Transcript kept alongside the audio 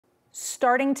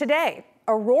Starting today,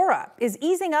 Aurora is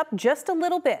easing up just a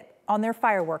little bit on their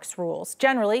fireworks rules.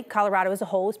 Generally, Colorado as a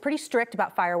whole is pretty strict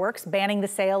about fireworks, banning the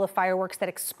sale of fireworks that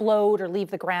explode or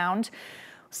leave the ground.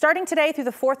 Starting today through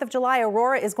the 4th of July,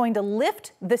 Aurora is going to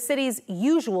lift the city's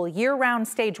usual year-round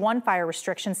Stage 1 fire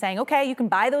restriction, saying, okay, you can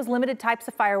buy those limited types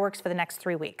of fireworks for the next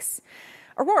 3 weeks.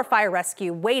 Aurora Fire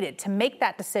Rescue waited to make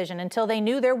that decision until they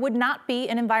knew there would not be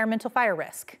an environmental fire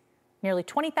risk. Nearly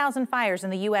 20,000 fires in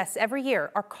the U.S. every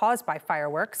year are caused by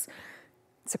fireworks.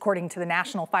 It's according to the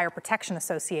National Fire Protection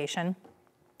Association.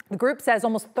 The group says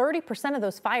almost 30% of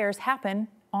those fires happen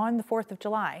on the 4th of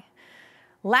July.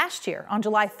 Last year, on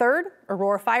July 3rd,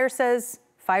 Aurora Fire says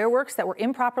fireworks that were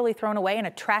improperly thrown away in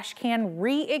a trash can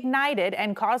reignited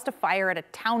and caused a fire at a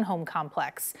townhome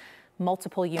complex.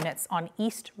 Multiple units on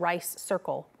East Rice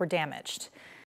Circle were damaged.